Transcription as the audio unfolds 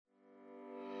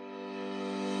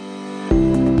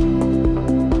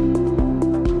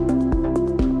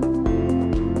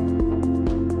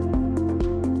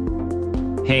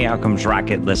Outcomes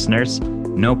Rocket listeners.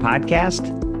 No podcast?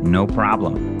 No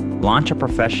problem. Launch a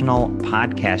professional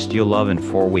podcast you'll love in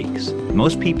 4 weeks.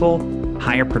 Most people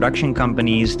hire production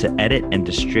companies to edit and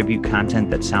distribute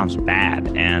content that sounds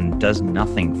bad and does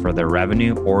nothing for their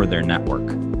revenue or their network.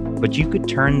 But you could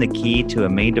turn the key to a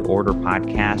made-to-order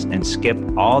podcast and skip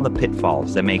all the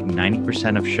pitfalls that make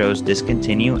 90% of shows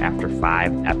discontinue after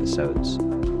 5 episodes.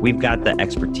 We've got the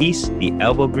expertise, the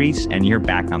elbow grease, and you're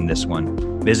back on this one.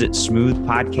 Visit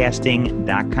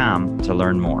smoothpodcasting.com to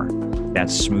learn more.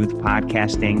 That's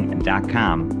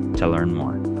smoothpodcasting.com to learn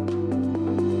more.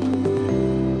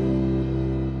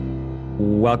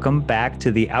 Welcome back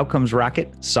to the Outcomes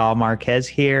Rocket. Saul Marquez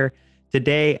here.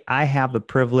 Today, I have the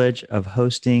privilege of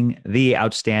hosting the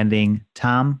outstanding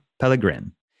Tom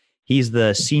Pelegrin. He's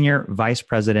the Senior Vice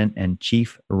President and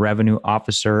Chief Revenue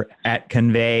Officer at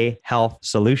Convey Health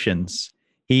Solutions.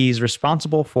 He's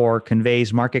responsible for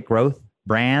Convey's market growth,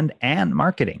 brand, and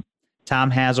marketing.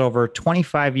 Tom has over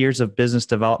 25 years of business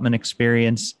development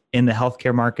experience in the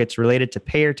healthcare markets related to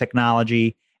payer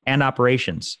technology and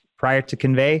operations. Prior to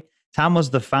Convey, Tom was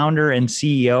the founder and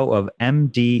CEO of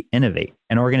MD Innovate,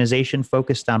 an organization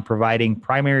focused on providing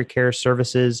primary care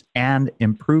services and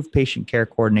improved patient care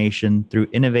coordination through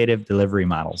innovative delivery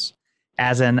models.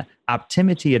 As an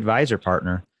Optimity advisor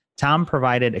partner, Tom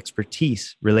provided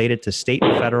expertise related to state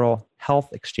and federal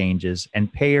health exchanges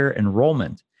and payer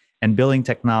enrollment and billing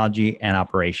technology and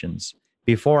operations.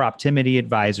 Before Optimity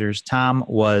Advisors, Tom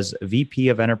was VP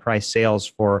of Enterprise Sales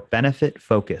for Benefit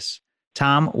Focus.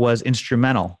 Tom was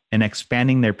instrumental in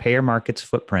expanding their payer markets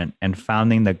footprint and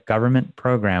founding the Government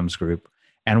Programs Group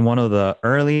and one of the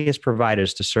earliest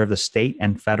providers to serve the state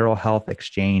and federal health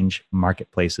exchange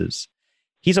marketplaces.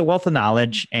 He's a wealth of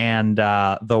knowledge, and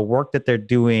the work that they're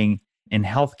doing in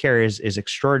healthcare is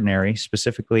extraordinary,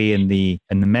 specifically in the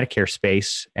Medicare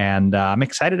space. And I'm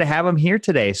excited to have him here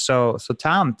today. So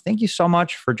Tom, thank you so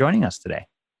much for joining us today.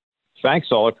 Thanks,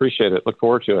 Saul. I appreciate it. Look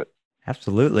forward to it.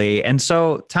 Absolutely. And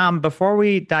so, Tom, before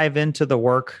we dive into the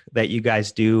work that you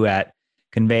guys do at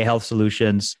Convey Health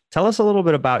Solutions, tell us a little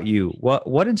bit about you.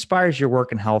 What inspires your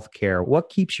work in healthcare? What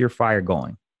keeps your fire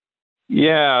going?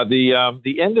 Yeah,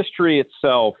 the industry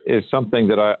itself is something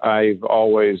that I've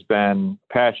always been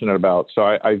passionate about. So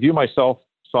I view myself,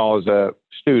 Saul, as a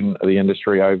student of the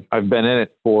industry. I've been in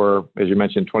it for, as you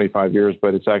mentioned, 25 years,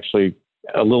 but it's actually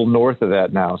a little north of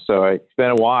that now. So it's been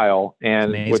a while.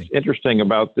 And what's interesting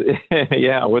about the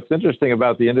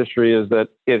industry is that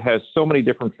it has so many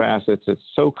different facets. It's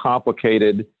so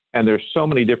complicated, and there's so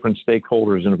many different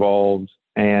stakeholders involved.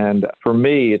 And for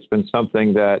me, it's been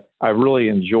something that I've really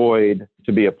enjoyed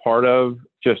to be a part of,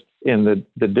 just in the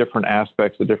different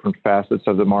aspects, the different facets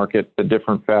of the market, the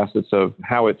different facets of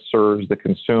how it serves the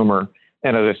consumer.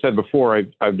 And as I said before,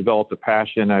 I've developed a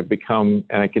passion. I've become,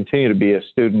 and I continue to be, a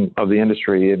student of the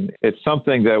industry. And it's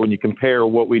something that when you compare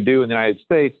what we do in the United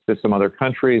States to some other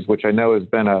countries, which I know has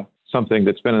been something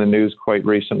that's been in the news quite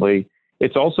recently,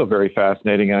 it's also very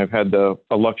fascinating. And I've had the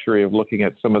luxury of looking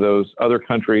at some of those other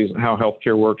countries and how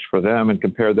healthcare works for them and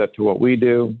compare that to what we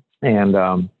do. And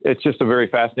it's just a very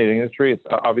fascinating industry. It's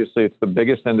the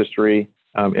biggest industry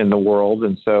in the world.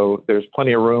 And so there's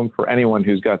plenty of room for anyone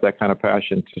who's got that kind of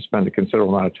passion to spend a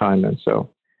considerable amount of time in. So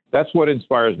that's what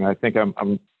inspires me. I think I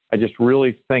just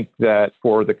really think that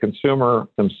for the consumer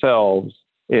themselves,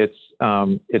 it's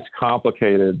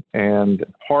complicated. And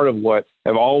part of what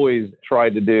I've always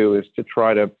tried to do is to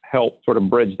try to help sort of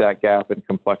bridge that gap in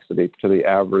complexity to the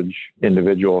average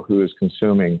individual who is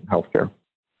consuming healthcare.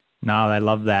 No, I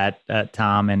love that,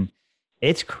 Tom. And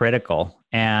it's critical.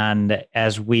 And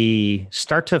as we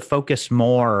start to focus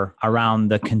more around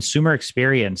the consumer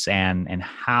experience and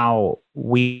how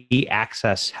we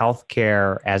access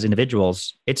healthcare as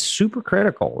individuals, it's super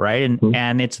critical, right?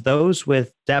 And it's those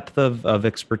with depth of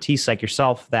expertise like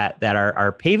yourself that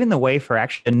are paving the way for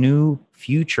actually a new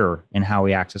future in how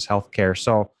we access healthcare.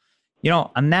 So,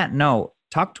 on that note,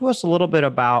 talk to us a little bit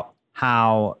about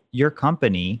how your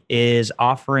company is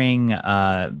offering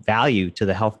value to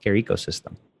the healthcare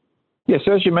ecosystem. Yes,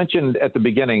 as you mentioned at the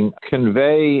beginning,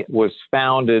 Convey was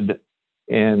founded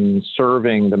in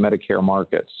serving the Medicare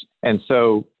markets. And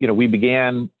so, we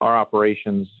began our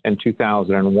operations in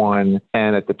 2001.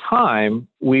 And at the time,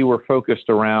 we were focused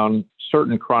around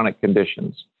certain chronic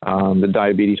conditions, the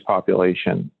diabetes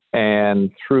population.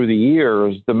 And through the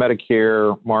years, the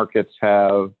Medicare markets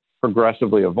have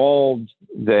progressively evolved.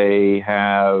 They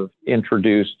have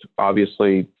introduced,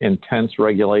 obviously, intense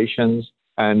regulations.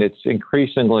 And it's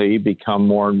increasingly become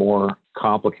more and more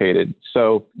complicated.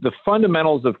 So the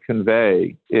fundamentals of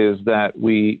Convey is that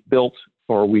we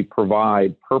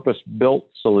provide purpose-built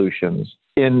solutions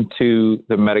into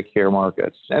the Medicare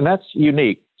markets. And that's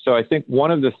unique. So I think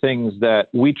one of the things that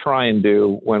we try and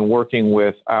do when working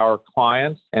with our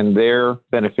clients and their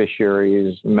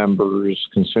beneficiaries, members,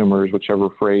 consumers, whichever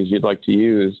phrase you'd like to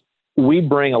use, we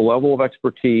bring a level of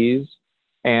expertise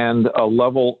and a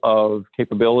level of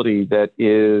capability that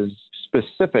is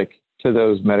specific to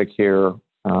those Medicare,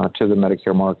 to the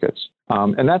Medicare markets.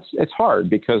 And it's hard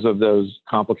because of those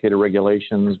complicated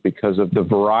regulations, because of the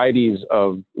varieties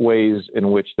of ways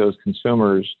in which those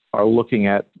consumers are looking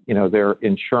at, their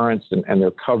insurance and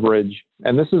their coverage.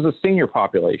 And this is a senior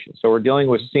population. So we're dealing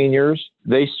with seniors.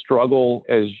 They struggle,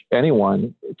 as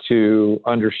anyone, to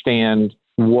understand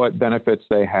what benefits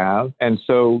they have. And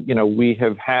so, we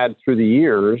have had through the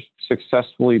years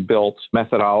successfully built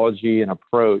methodology and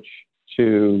approach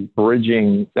to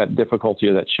bridging that difficulty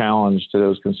or that challenge to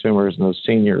those consumers and those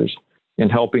seniors in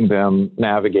helping them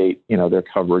navigate, their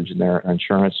coverage and their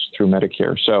insurance through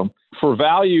Medicare. So for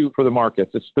value for the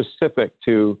markets, it's specific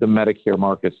to the Medicare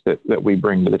markets that we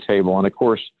bring to the table. And of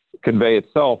course, Convey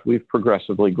itself, we've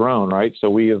progressively grown, right? So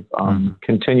we have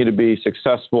continued to be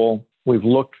successful. We've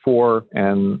looked for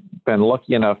and been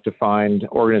lucky enough to find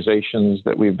organizations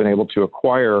that we've been able to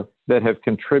acquire that have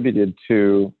contributed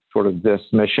to sort of this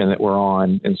mission that we're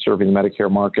on in serving the Medicare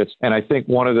markets. And I think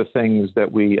one of the things that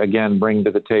we, again, bring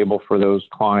to the table for those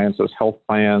clients, those health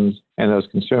plans, and those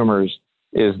consumers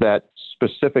is that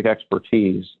specific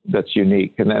expertise that's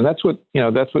unique. And that's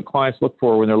what clients look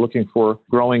for when they're looking for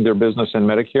growing their business in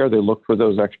Medicare. They look for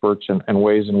those experts and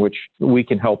ways in which we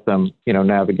can help them,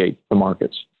 navigate the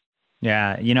markets.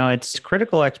 Yeah, it's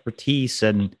critical expertise,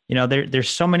 and there's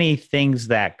so many things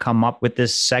that come up with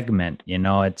this segment. You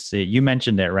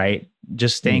mentioned it, right?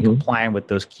 Just staying compliant with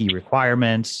those key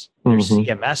requirements. There's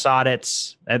CMS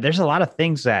audits. There's a lot of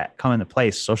things that come into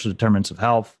place. Social determinants of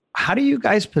health. How do you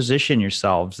guys position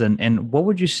yourselves, and what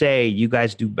would you say you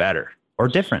guys do better or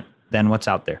different than what's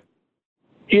out there?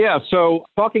 Yeah, so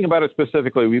talking about it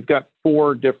specifically, we've got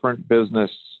 4 different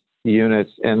business units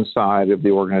inside of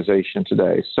the organization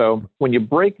today. So when you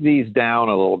break these down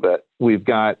a little bit, we've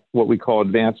got what we call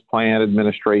advanced plan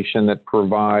administration that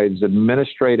provides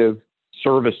administrative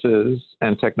services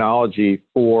and technology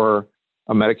for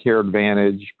a Medicare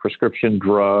Advantage, prescription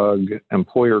drug,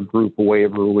 employer group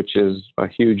waiver, which is a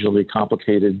hugely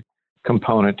complicated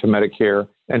component to Medicare.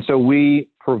 And so we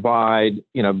provide,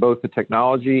 both the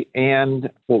technology and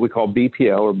what we call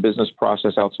BPO or business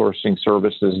process outsourcing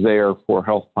services there for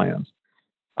health plans.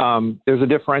 There's a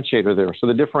differentiator there. So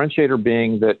the differentiator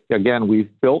being that, again, we've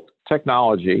built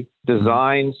technology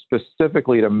designed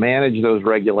specifically to manage those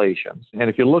regulations. And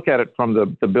if you look at it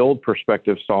from the build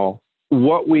perspective, Saul,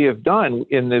 what we have done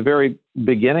in the very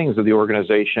beginnings of the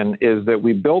organization is that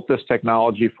we built this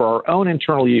technology for our own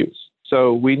internal use.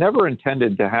 So we never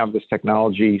intended to have this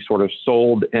technology sort of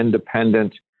sold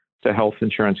independent to health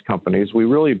insurance companies. We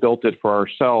really built it for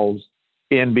ourselves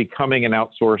in becoming an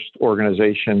outsourced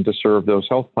organization to serve those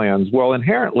health plans. Well,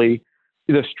 inherently,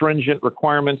 the stringent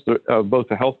requirements of both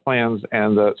the health plans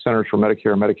and the Centers for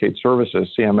Medicare and Medicaid Services,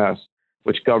 CMS,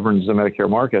 which governs the Medicare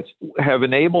markets, have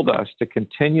enabled us to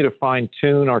continue to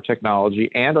fine-tune our technology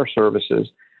and our services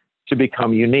to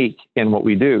become unique in what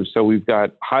we do. So we've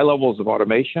got high levels of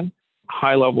automation,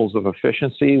 high levels of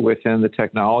efficiency within the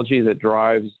technology that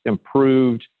drives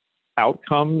improved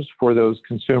outcomes for those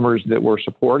consumers that we're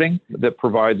supporting, that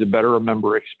provides a better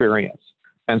member experience.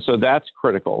 And so that's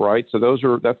critical, right? So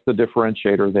that's the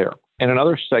differentiator there. And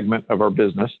another segment of our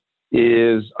business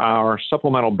is our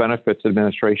supplemental benefits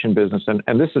administration business.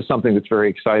 And this is something that's very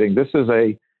exciting. This is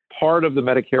a part of the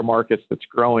Medicare markets that's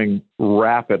growing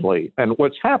rapidly. And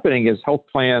what's happening is health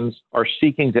plans are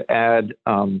seeking to add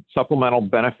supplemental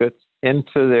benefits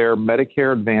into their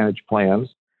Medicare Advantage plans,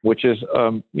 which is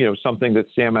something that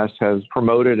CMS has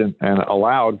promoted and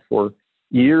allowed for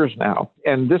years now.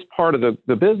 And this part of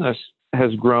the business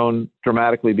has grown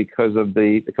dramatically because of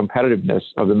the competitiveness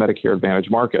of the Medicare Advantage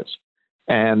markets.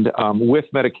 And with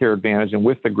Medicare Advantage and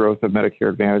with the growth of Medicare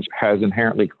Advantage has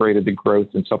inherently created the growth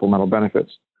in supplemental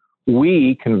benefits.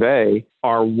 We, Convey,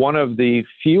 are one of the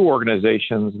few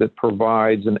organizations that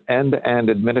provides an end-to-end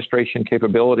administration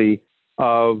capability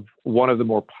of one of the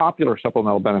more popular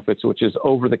supplemental benefits, which is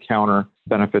over-the-counter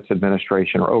benefits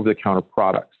administration or over-the-counter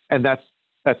products. And that's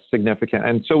significant.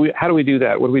 And so how do we do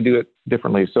that? What do we do it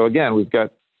differently? So again, we've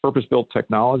got purpose-built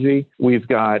technology. We've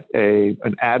got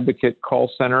an advocate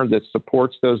call center that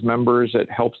supports those members, that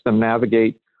helps them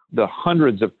navigate the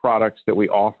hundreds of products that we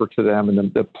offer to them,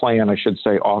 and the plan, I should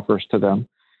say, offers to them.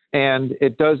 And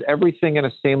it does everything in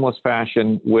a seamless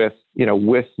fashion with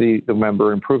the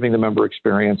member, improving the member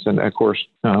experience. And of course,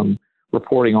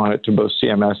 reporting on it to both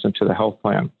CMS and to the health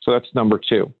plan. So that's number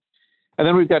two. And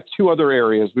then we've got two other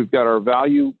areas. We've got our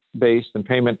value-based and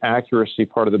payment accuracy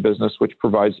part of the business, which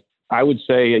provides, I would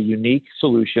say, a unique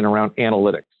solution around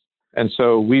analytics. And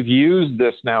so we've used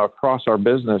this now across our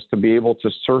business to be able to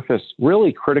surface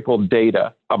really critical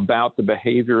data about the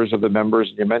behaviors of the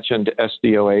members. You mentioned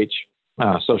SDOH,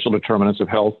 social determinants of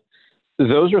health.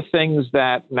 Those are things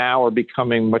that now are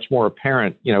becoming much more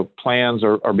apparent. Plans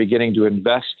are beginning to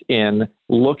invest in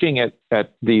looking at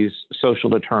these social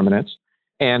determinants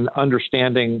and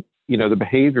understanding, the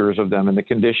behaviors of them and the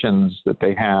conditions that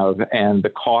they have and the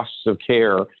costs of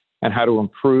care and how to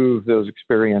improve those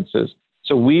experiences.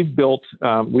 So we've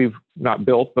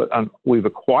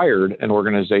acquired an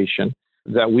organization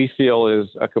that we feel is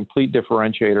a complete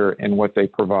differentiator in what they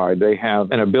provide. They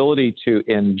have an ability to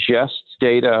ingest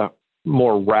data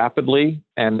more rapidly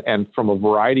and from a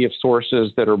variety of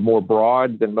sources that are more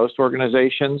broad than most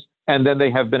organizations. And then they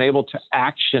have been able to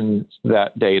action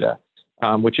that data,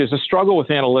 which is a struggle with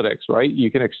analytics, right?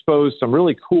 You can expose some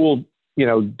really cool,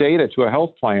 data to a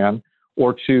health plan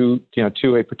or to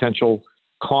a potential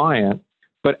client,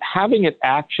 but having it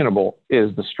actionable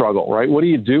is the struggle, right? What do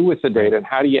you do with the data and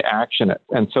how do you action it?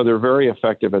 And so they're very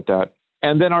effective at that.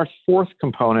 And then our fourth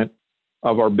component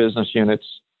of our business units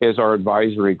is our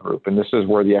advisory group. And this is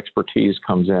where the expertise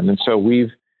comes in. And so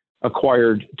we've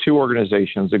acquired two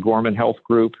organizations, the Gorman Health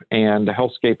Group and the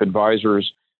Healthscape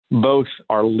Advisors. Both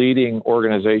are leading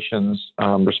organizations,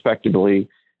 respectively,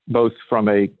 both from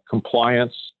a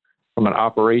compliance, from an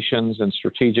operations and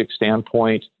strategic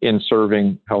standpoint in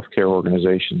serving healthcare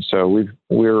organizations. So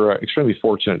we're extremely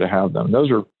fortunate to have them.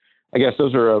 Those are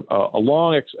a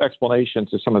long explanation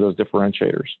to some of those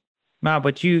differentiators. Wow,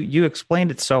 but you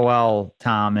explained it so well,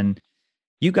 Tom, and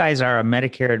you guys are a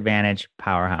Medicare Advantage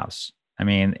powerhouse. I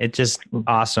mean, it's just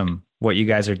awesome what you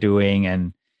guys are doing,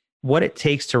 and what it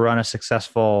takes to run a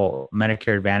successful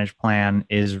Medicare Advantage plan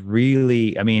is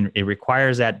really, it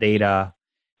requires that data.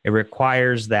 It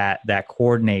requires that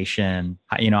coordination.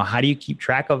 How do you keep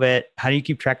track of it? How do you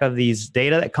keep track of these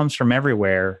data that comes from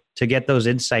everywhere to get those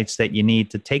insights that you need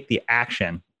to take the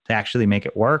action to actually make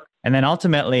it work? And then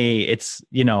ultimately it's,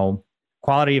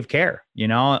 quality of care,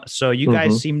 So you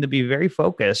guys seem to be very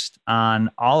focused on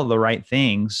all of the right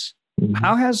things.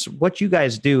 How has what you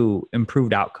guys do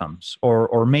improved outcomes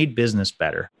or made business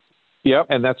better? Yep.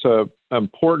 And that's an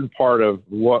important part of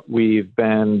what we've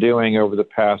been doing over the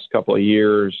past couple of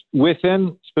years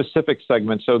within specific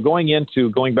segments. So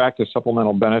going back to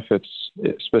supplemental benefits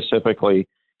specifically,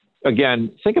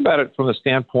 again, think about it from the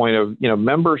standpoint of,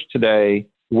 members today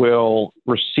will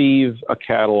receive a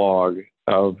catalog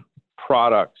of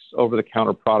products,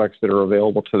 over-the-counter products that are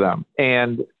available to them.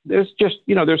 And there's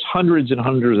hundreds and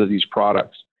hundreds of these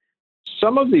products.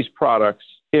 Some of these products,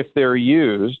 if they're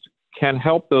used, can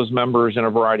help those members in a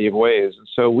variety of ways. And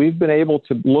so we've been able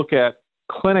to look at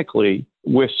clinically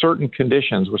with certain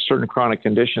conditions, with certain chronic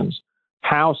conditions,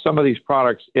 how some of these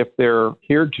products, if they're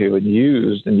adhered to and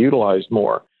used and utilized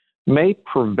more, may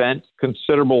prevent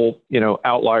considerable,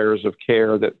 outliers of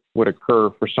care that would occur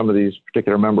for some of these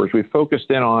particular members. We've focused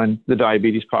in on the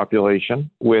diabetes population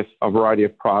with a variety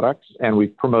of products, and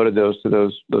we've promoted those to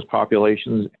those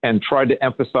populations and tried to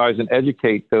emphasize and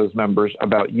educate those members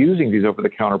about using these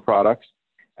over-the-counter products.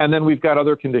 And then we've got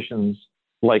other conditions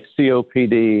like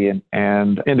COPD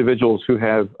and individuals who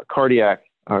have cardiac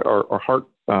or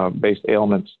heart-based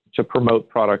ailments to promote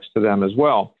products to them as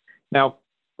well. Now,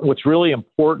 what's really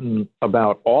important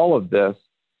about all of this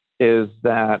is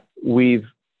that we've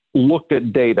looked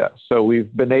at data. So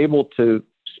we've been able to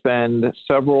spend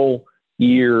several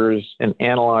years in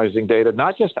analyzing data,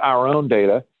 not just our own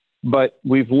data, but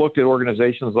we've looked at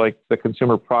organizations like the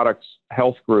Consumer Products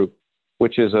Health Group,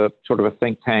 which is a sort of a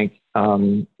think tank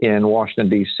in Washington,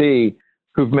 D.C.,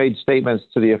 who've made statements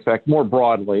to the effect more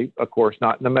broadly, of course,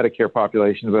 not in the Medicare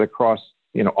population, but across,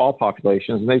 all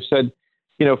populations. And they've said,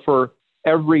 for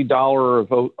every dollar of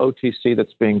OTC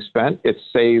that's being spent, it's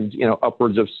saved,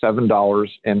 upwards of $7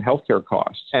 in healthcare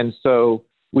costs. And so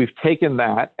we've taken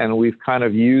that and we've kind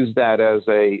of used that as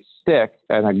a stick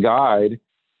and a guide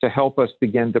to help us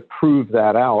begin to prove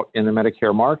that out in the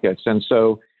Medicare markets. And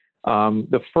so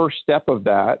the first step of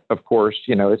that, of course,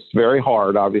 it's very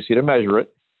hard, obviously, to measure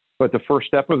it. But the first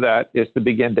step of that is to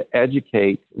begin to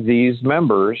educate these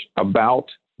members about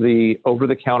the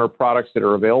over-the-counter products that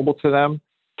are available to them,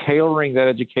 tailoring that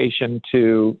education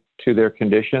to their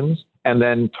conditions, and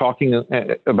then talking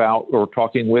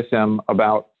with them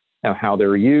about how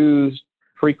they're used,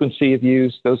 frequency of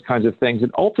use, those kinds of things.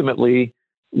 And ultimately,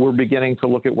 we're beginning to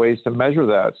look at ways to measure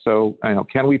that. So,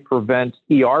 can we prevent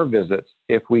ER visits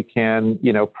if we can,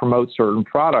 promote certain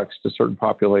products to certain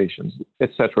populations, et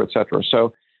cetera, et cetera.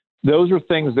 So those are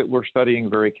things that we're studying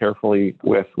very carefully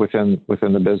within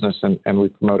the business and we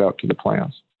promote out to the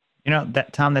plans.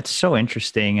 Tom, that's so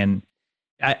interesting. And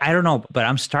I don't know, but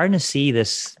I'm starting to see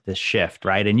this shift,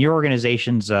 right? And your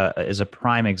organization's is a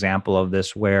prime example of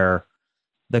this, where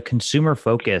the consumer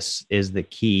focus is the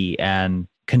key, and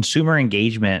consumer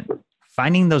engagement,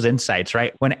 finding those insights,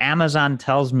 right? When Amazon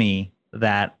tells me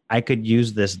that I could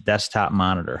use this desktop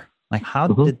monitor, like, how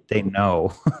did they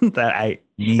know that I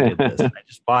needed this? I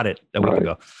just bought it a week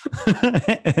ago.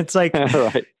 It's like,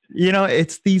 right.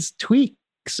 It's these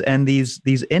tweaks and these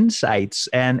insights,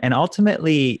 and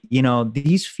ultimately,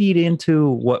 these feed into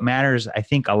what matters, I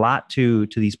think, a lot to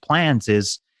these plans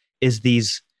is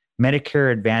these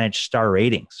Medicare Advantage star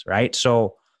ratings, right?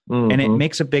 So, and it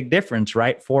makes a big difference,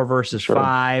 right? 4 versus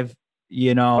 5,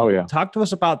 Talk to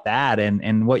us about that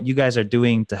and what you guys are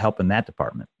doing to help in that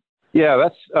department. Yeah,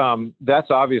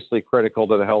 that's obviously critical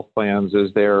to the health plans,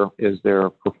 is their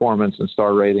performance and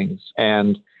star ratings.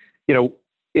 And,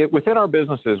 within our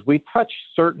businesses, we touch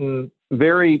certain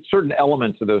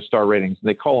elements of those star ratings, and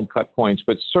they call them cut points,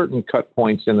 but certain cut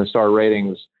points in the star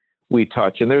ratings we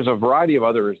touch. And there's a variety of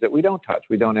others that we don't touch,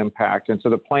 we don't impact. And so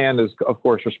the plan is, of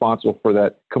course, responsible for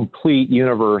that complete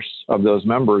universe of those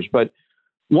members. But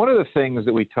one of the things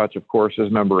that we touch, of course,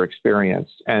 is member experience.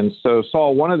 And so,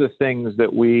 Saul, one of the things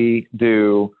that we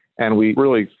do, and we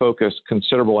really focus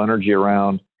considerable energy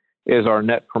around, is our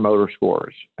net promoter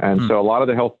scores. And so a lot of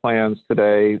the health plans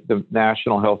today, the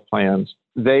national health plans,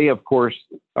 they, of course,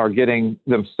 are getting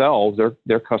themselves,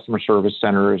 their customer service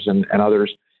centers and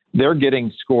others, they're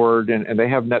getting scored and they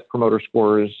have net promoter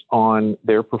scores on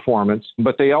their performance,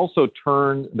 but they also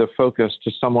turn the focus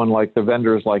to someone like the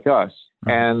vendors like us,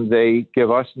 and they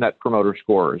give us net promoter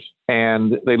scores,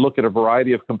 and they look at a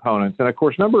variety of components. And of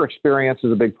course, member experience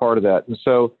is a big part of that. And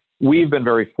so we've been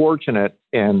very fortunate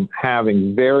in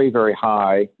having very, very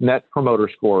high net promoter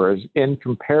scores in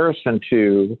comparison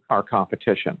to our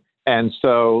competition. And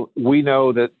so we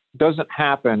know that doesn't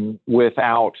happen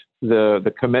without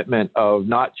the commitment of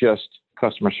not just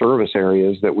customer service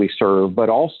areas that we serve, but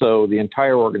also the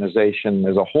entire organization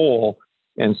as a whole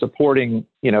in supporting,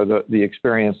 the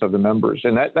experience of the members.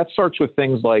 And that starts with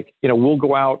things like, we'll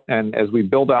go out and as we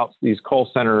build out these call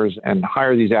centers and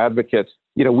hire these advocates,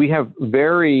 we have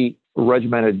very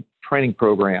regimented training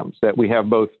programs that we have,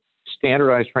 both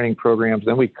standardized training programs,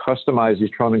 then we customize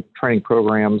these training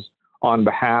programs on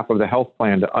behalf of the health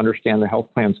plan to understand the health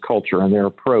plan's culture and their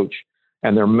approach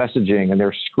and their messaging and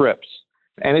their scripts.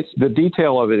 And it's the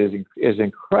detail of it is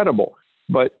incredible,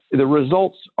 but the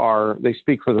results they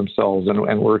speak for themselves,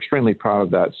 and we're extremely proud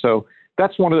of that. So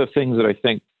that's one of the things that I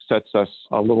think sets us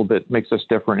a little bit, makes us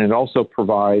different. And it also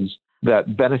provides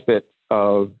that benefit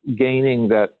of gaining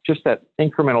that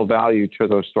incremental value to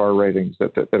those star ratings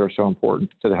that are so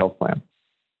important to the health plan.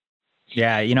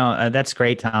 Yeah, that's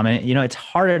great, Tom. And, it's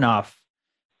hard enough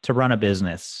to run a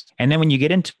business. And then when you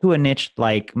get into a niche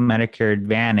like Medicare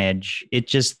Advantage, it's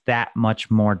just that much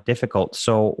more difficult.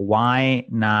 So why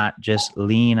not just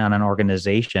lean on an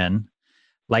organization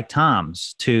like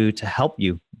Tom's to help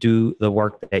you do the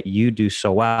work that you do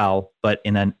so well, but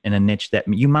in a niche that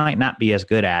you might not be as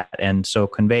good at? And so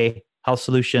Convey Health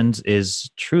Solutions is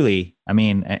truly,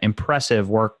 impressive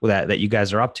work that you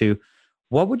guys are up to.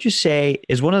 What would you say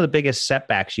is one of the biggest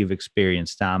setbacks you've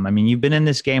experienced, Tom? You've been in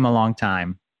this game a long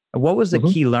time. What was the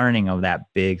key learning of that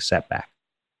big setback?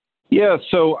 Yeah.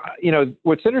 So,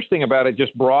 what's interesting about it,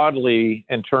 just broadly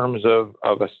in terms of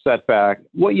a setback,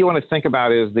 what you want to think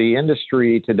about is the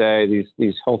industry today,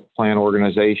 these health plan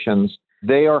organizations,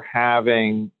 they are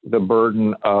having the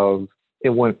burden of,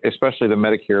 especially the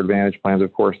Medicare Advantage plans,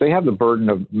 of course, they have the burden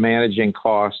of managing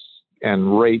costs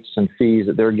and rates and fees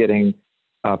that they're getting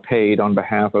paid on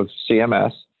behalf of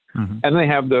CMS. Mm-hmm. And they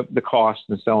have the costs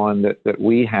and so on that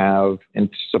we have in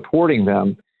supporting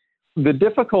them. The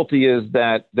difficulty is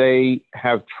that they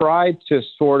have tried to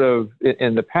sort of,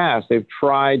 in the past, they've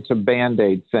tried to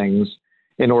Band-Aid things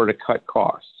in order to cut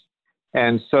costs.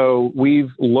 And so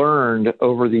we've learned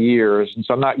over the years, and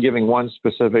so I'm not giving one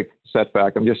specific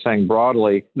setback, I'm just saying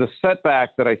broadly, the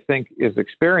setback that I think is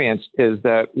experienced is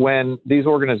that when these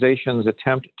organizations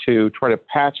attempt to try to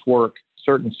patchwork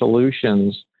certain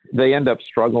solutions, they end up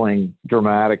struggling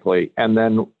dramatically. And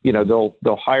then, they'll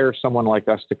hire someone like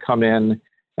us to come in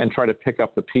and try to pick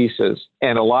up the pieces.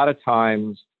 And a lot of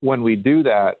times when we do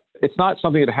that, it's not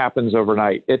something that happens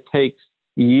overnight. It takes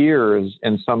years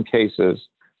in some cases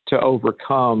to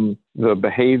overcome the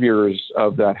behaviors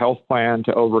of that health plan,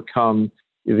 to overcome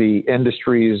the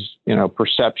industry's,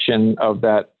 perception of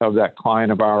that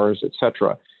client of ours, et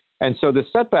cetera. And so the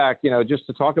setback, just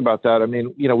to talk about that, I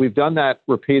mean, we've done that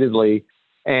repeatedly,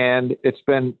 and it's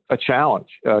been a challenge,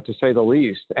 to say the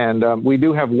least. And we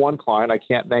do have one client, I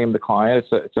can't name the client,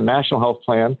 it's a national health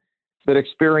plan that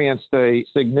experienced a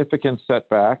significant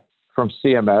setback from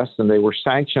CMS, and they were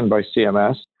sanctioned by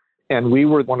CMS. And we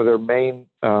were one of their main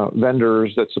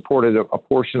vendors that supported a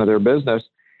portion of their business.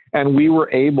 And we were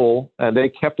able, they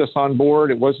kept us on board.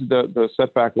 It wasn't the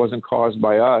setback wasn't caused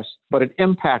by us, but it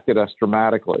impacted us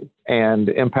dramatically and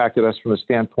impacted us from the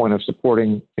standpoint of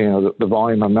supporting, the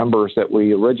volume of members that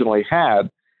we originally had.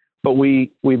 But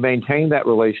we maintained that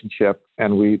relationship,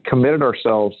 and we committed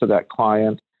ourselves to that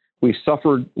client. We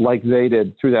suffered like they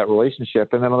did through that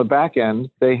relationship. And then on the back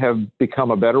end, they have become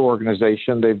a better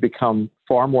organization. They've become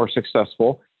far more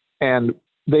successful, and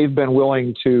they've been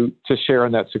willing to share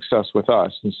in that success with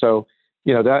us. And so,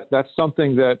 that's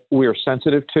something that we are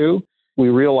sensitive to. We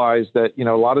realize that, a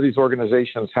lot of these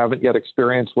organizations haven't yet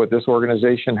experienced what this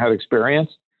organization had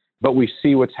experienced, but we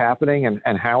see what's happening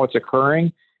and how it's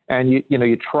occurring. And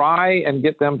you try and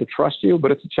get them to trust you, but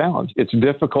it's a challenge. It's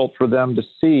difficult for them to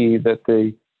see that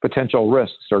the potential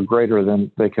risks are greater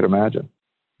than they could imagine.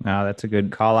 No, that's a good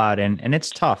call out. And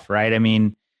it's tough, right? I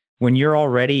mean, when you're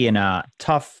already in a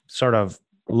tough sort of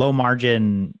low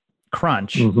margin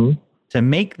crunch, to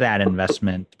make that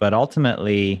investment, but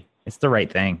ultimately it's the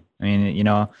right thing. I mean,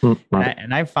 Right.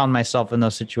 and I've found myself in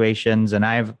those situations, and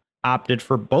I've opted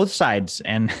for both sides,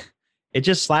 and it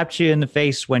just slaps you in the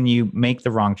face when you make the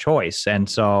wrong choice. And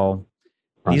so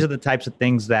these are the types of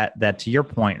things that to your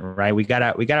point, right? We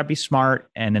gotta be smart,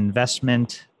 and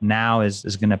investment now is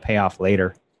going to pay off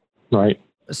later. Right.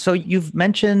 So you've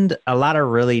mentioned a lot of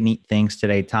really neat things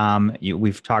today, Tom.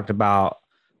 We've talked about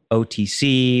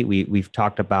OTC, we've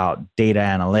talked about data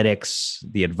analytics,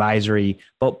 the advisory,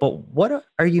 but what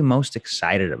are you most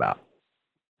excited about?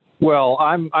 Well,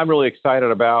 I'm really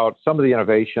excited about some of the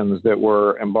innovations that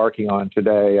we're embarking on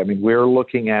today. I mean, we're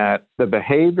looking at the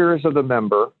behaviors of the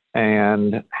member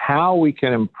and how we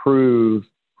can improve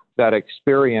that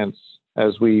experience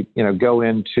as we, go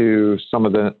into some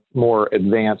of the more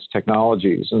advanced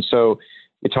technologies. And so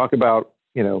you talk about,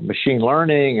 machine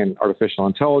learning and artificial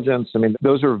intelligence. I mean,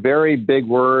 those are very big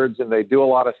words, and they do a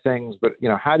lot of things, but,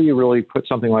 how do you really put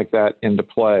something like that into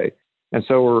play? And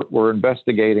so we're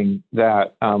investigating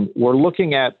that. We're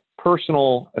looking at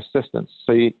personal assistance.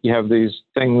 So you have these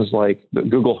things like the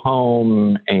Google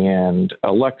Home and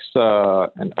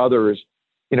Alexa and others.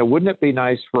 Wouldn't it be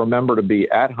nice for a member to be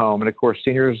at home? And of course,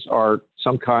 seniors are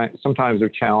sometimes they're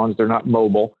challenged. They're not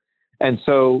mobile. And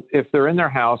so if they're in their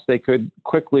house, they could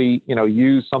quickly,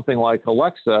 use something like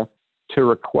Alexa to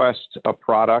request a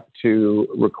product, to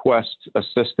request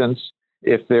assistance.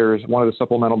 If there's one of the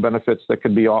supplemental benefits that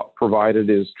could be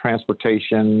provided is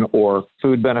transportation or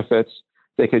food benefits,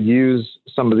 they could use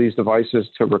some of these devices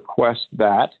to request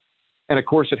that. And of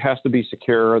course, it has to be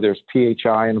secure. There's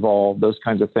PHI involved, those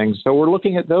kinds of things. So we're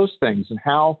looking at those things and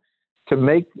how to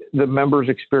make the members'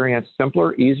 experience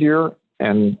simpler, easier,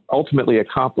 and ultimately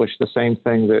accomplish the same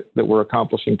thing that we're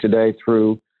accomplishing today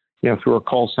through our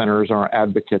call centers, our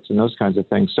advocates, and those kinds of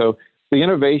things. So the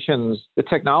innovations, the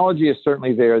technology is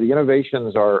certainly there. The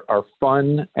innovations are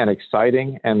fun and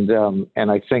exciting, and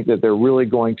I think that they're really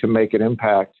going to make an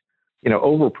impact,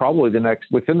 over probably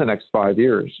within the next 5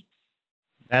 years.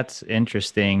 That's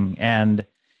interesting. And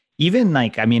even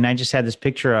I just had this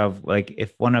picture of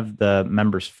if one of the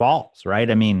members falls, right?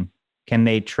 I mean, can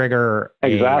they trigger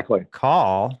a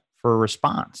call for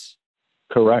response?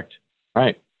 Correct.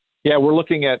 Right. Yeah, we're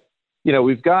looking at,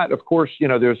 we've got, of course,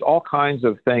 there's all kinds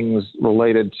of things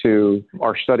related to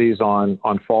our studies on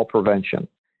fall prevention.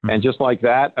 And just like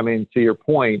that, I mean, to your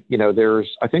point,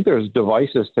 I think there's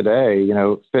devices today,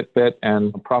 Fitbit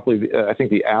and probably, I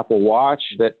think the Apple Watch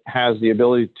that has the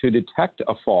ability to detect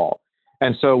a fall.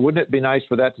 And so wouldn't it be nice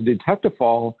for that to detect a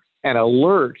fall and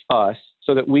alert us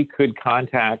so that we could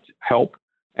contact help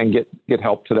and get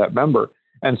help to that member?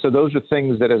 And so those are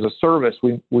things that as a service,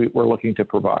 we're looking to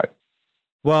provide.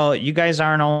 Well, you guys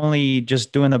aren't only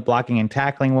just doing the blocking and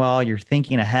tackling well, you're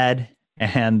thinking ahead.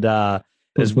 And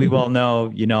as we well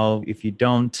know, if you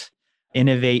don't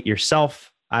innovate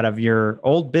yourself out of your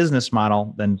old business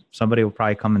model, then somebody will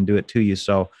probably come and do it to you.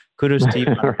 So kudos to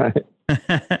you.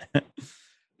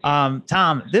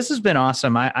 Tom, this has been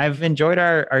awesome. I've enjoyed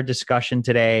our discussion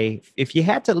today. If you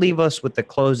had to leave us with the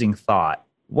closing thought,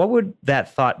 what would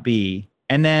that thought be?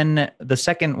 And then the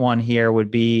second one here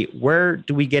would be, where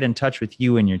do we get in touch with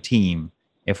you and your team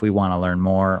if we want to learn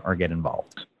more or get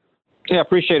involved? Yeah,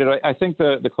 appreciate it. I think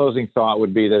the closing thought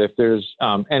would be that if there's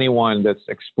anyone that's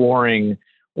exploring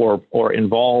or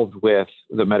involved with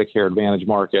the Medicare Advantage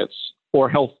markets or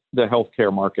the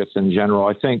healthcare markets in general,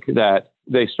 I think that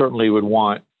they certainly would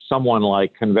want someone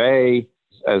like Convey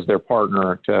as their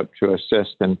partner to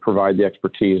assist and provide the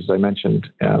expertise, as I mentioned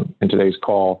in today's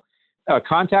call.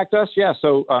 Contact us. Yeah.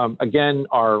 So again,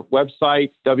 our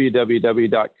website,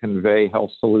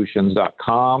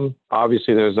 www.conveyhealthsolutions.com.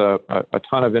 Obviously, there's a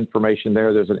ton of information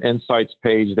there. There's an insights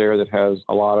page there that has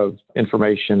a lot of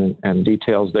information and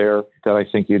details there that I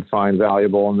think you'd find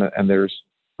valuable. And there's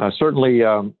certainly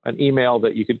an email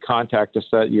that you could contact us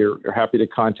at. You're happy to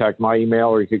contact my email,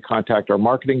 or you could contact our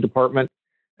marketing department.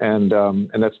 And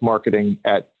that's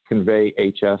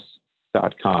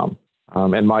marketing@conveyhs.com.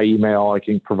 And my email, I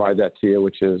can provide that to you,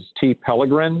 which is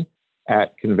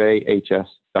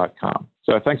tpelegrin@conveyhs.com.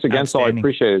 So thanks again, Saul. I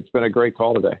appreciate it. It's been a great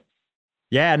call today.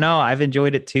 Yeah, no, I've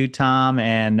enjoyed it too, Tom.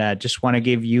 And just want to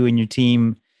give you and your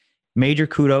team major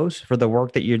kudos for the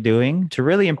work that you're doing to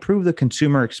really improve the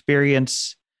consumer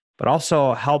experience, but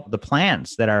also help the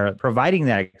plans that are providing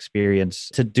that experience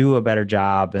to do a better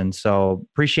job. And so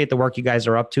appreciate the work you guys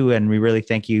are up to. And we really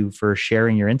thank you for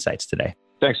sharing your insights today.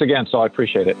 Thanks again, Saul. I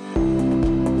appreciate it.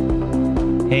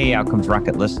 Hey, Outcomes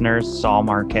Rocket listeners, Saul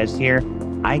Marquez here.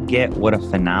 I get what a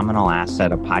phenomenal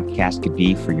asset a podcast could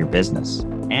be for your business,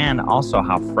 and also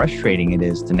how frustrating it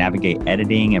is to navigate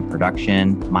editing and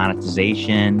production,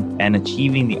 monetization, and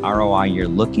achieving the ROI you're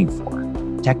looking for.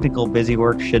 Technical busy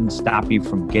work shouldn't stop you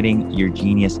from getting your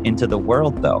genius into the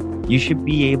world, though. You should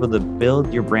be able to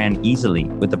build your brand easily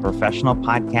with a professional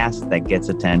podcast that gets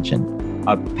attention.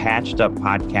 A patched up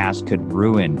podcast could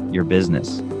ruin your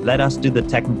business. Let us do the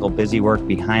technical busy work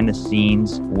behind the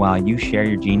scenes while you share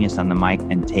your genius on the mic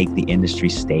and take the industry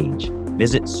stage.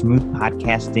 Visit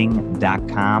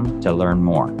smoothpodcasting.com to learn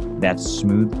more. That's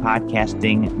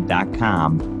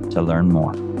smoothpodcasting.com to learn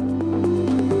more.